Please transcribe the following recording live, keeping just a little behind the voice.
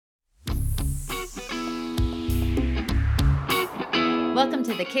Welcome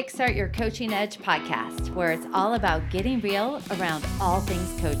to the Kickstart Your Coaching Edge podcast, where it's all about getting real around all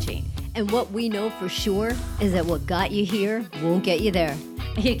things coaching. And what we know for sure is that what got you here won't get you there.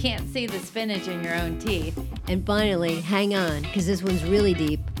 You can't see the spinach in your own teeth. And finally, hang on, because this one's really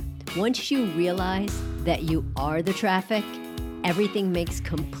deep. Once you realize that you are the traffic, everything makes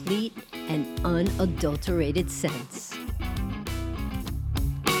complete and unadulterated sense.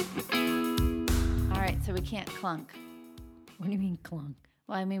 All right, so we can't clunk. What do you mean clunk?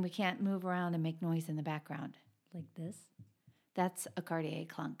 Well, I mean, we can't move around and make noise in the background. Like this? That's a Cartier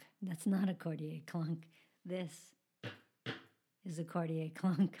clunk. That's not a Cartier clunk. This is a Cartier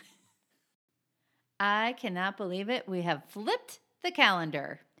clunk. I cannot believe it. We have flipped the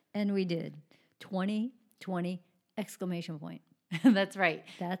calendar. And we did. 2020 exclamation point. That's right.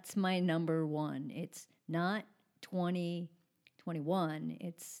 That's my number one. It's not 2021.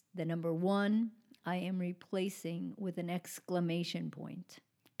 It's the number one I am replacing with an exclamation point.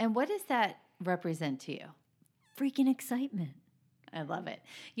 And what does that represent to you? Freaking excitement. I love it.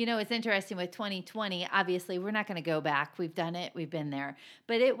 You know, it's interesting with 2020, obviously, we're not going to go back. We've done it. We've been there.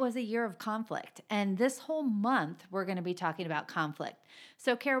 But it was a year of conflict. And this whole month, we're going to be talking about conflict.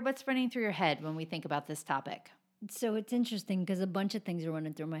 So, Kara, what's running through your head when we think about this topic? So it's interesting because a bunch of things are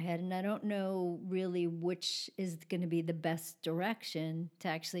running through my head, and I don't know really which is going to be the best direction to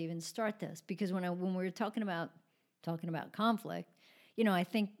actually even start this. Because when we're talking about conflict, you know, I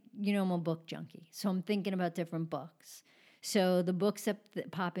think, you know, I'm a book junkie, so I'm thinking about different books. So the books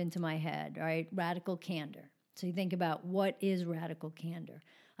that pop into my head, right? Radical Candor. So you think about what is radical candor.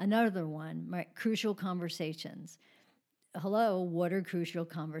 Another one, right? Crucial Conversations. Hello, what are crucial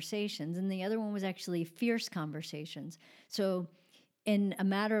conversations? And the other one was actually Fierce Conversations. So in a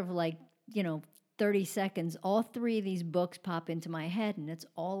matter of 30 seconds, all three of these books pop into my head, and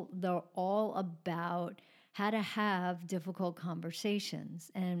they're all about how to have difficult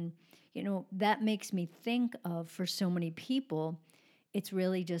conversations. And, you know, that makes me think of, for so many people, it's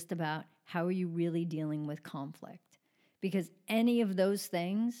really just about how are you really dealing with conflict? Because any of those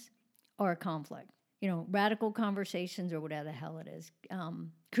things are a conflict. You know, radical conversations, or whatever the hell it is,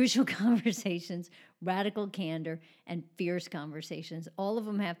 crucial conversations, radical candor, and fierce conversations. All of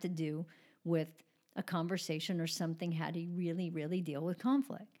them have to do with a conversation or something. How do you really, really deal with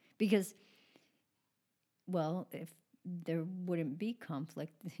conflict? Because, well, if there wouldn't be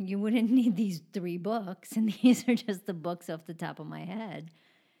conflict, you wouldn't need these three books, and these are just the books off the top of my head,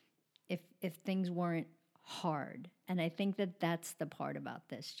 if things weren't hard. And I think that that's the part about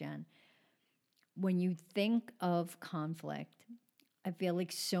this, Jen. When you think of conflict, I feel like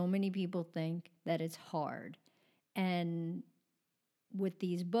so many people think that it's hard. And with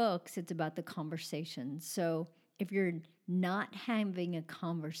these books, it's about the conversation. So if you're not having a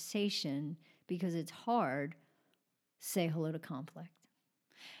conversation because it's hard, say hello to conflict.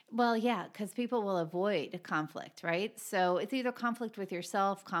 Well, yeah, because people will avoid conflict, right? So it's either conflict with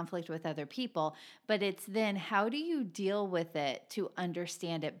yourself, conflict with other people, but it's then how do you deal with it to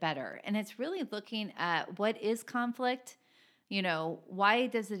understand it better? And it's really looking at what is conflict, you know, why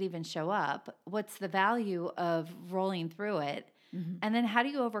does it even show up? What's the value of rolling through it? Mm-hmm. And then how do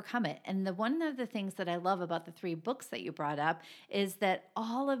you overcome it? And one of the things that I love about the three books that you brought up is that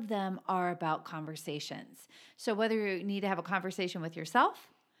all of them are about conversations. So whether you need to have a conversation with yourself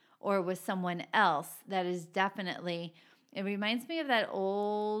or with someone else, that is definitely, it reminds me of that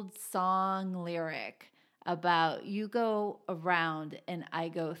old song lyric about you go around and I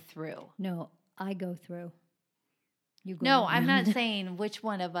go through. No, I go through. You go No, around. I'm not saying which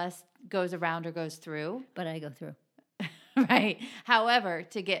one of us goes around or goes through. But I go through. Right. However,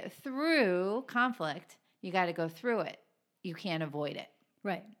 to get through conflict, you got to go through it. You can't avoid it.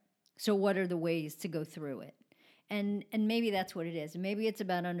 Right. So what are the ways to go through it? And maybe that's what it is. Maybe it's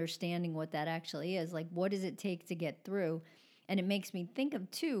about understanding what that actually is. Like, what does it take to get through? And it makes me think of,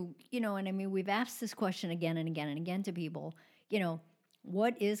 too, you know, and I mean, we've asked this question again and again and again to people, you know,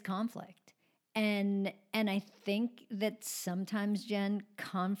 what is conflict? And I think that sometimes, Jen,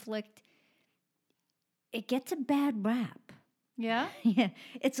 conflict, it gets a bad rap. Yeah? Yeah.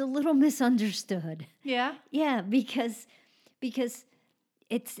 It's a little misunderstood. Yeah? Yeah, because it's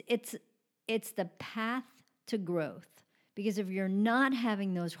the path to growth. Because if you're not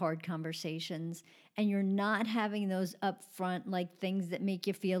having those hard conversations and you're not having those upfront, like, things that make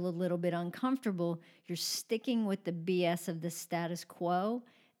you feel a little bit uncomfortable, you're sticking with the BS of the status quo,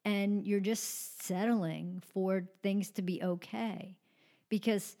 and you're just settling for things to be okay.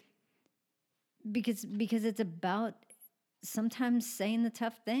 Because it's about sometimes saying the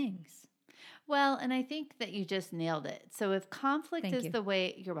tough things. Well, and I think that you just nailed it. So if conflict Thank is you. the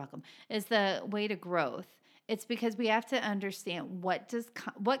way, you're welcome, is the way to growth, It's because we have to understand what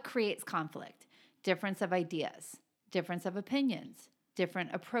creates conflict. Difference of ideas, difference of opinions,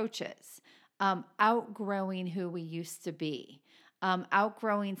 different approaches, outgrowing who we used to be,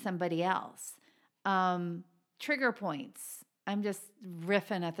 outgrowing somebody else, trigger points. I'm just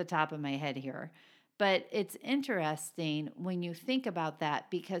riffing at the top of my head here. But it's interesting when you think about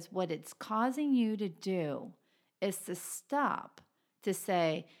that, because what it's causing you to do is to stop, to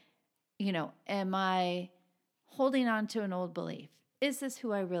say, am I holding on to an old belief? Is this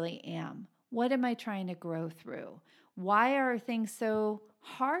who I really am? What am I trying to grow through? Why are things so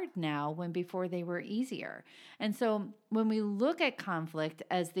hard now when before they were easier? And so when we look at conflict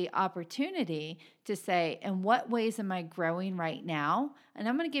as the opportunity to say, in what ways am I growing right now? And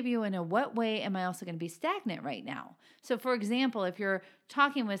I'm going to give you in what way am I also going to be stagnant right now? So for example, if you're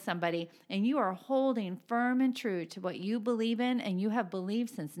talking with somebody and you are holding firm and true to what you believe in and you have believed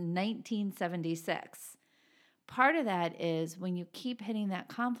since 1976, part of that is when you keep hitting that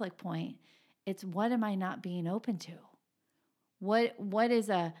conflict point, it's what am I not being open to? What is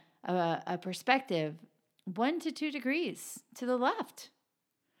a perspective 1 to 2 degrees to the left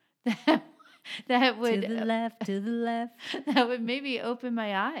that would to the left that would maybe open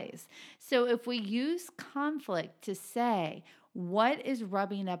my eyes. So if we use conflict to say what is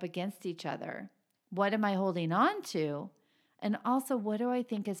rubbing up against each other, what am I holding on to, and also what do I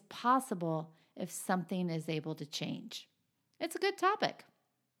think is possible if something is able to change? It's a good topic.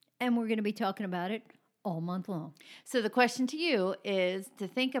 And we're going to be talking about it all month long. So the question to you is to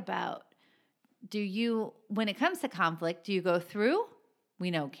think about, when it comes to conflict, do you go through?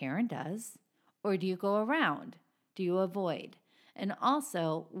 We know Karen does. Or do you go around? Do you avoid? And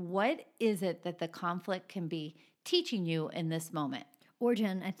also, what is it that the conflict can be teaching you in this moment? Or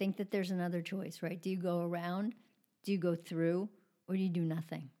Jen, I think that there's another choice, right? Do you go around? Do you go through? Or do you do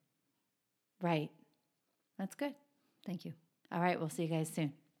nothing? Right. That's good. Thank you. All right. We'll see you guys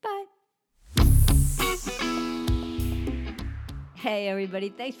soon. Bye. Hey, everybody.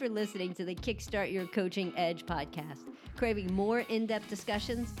 Thanks for listening to the Kickstart Your Coaching Edge podcast. Craving more in-depth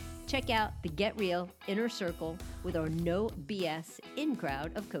discussions? Check out the Get Real Inner Circle with our no BS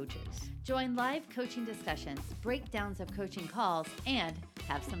in-crowd of coaches. Join live coaching discussions, breakdowns of coaching calls, and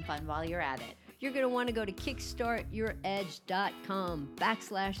have some fun while you're at it. You're going to want to go to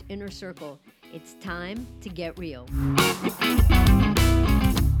kickstartyouredge.com/inner circle. It's time to get real.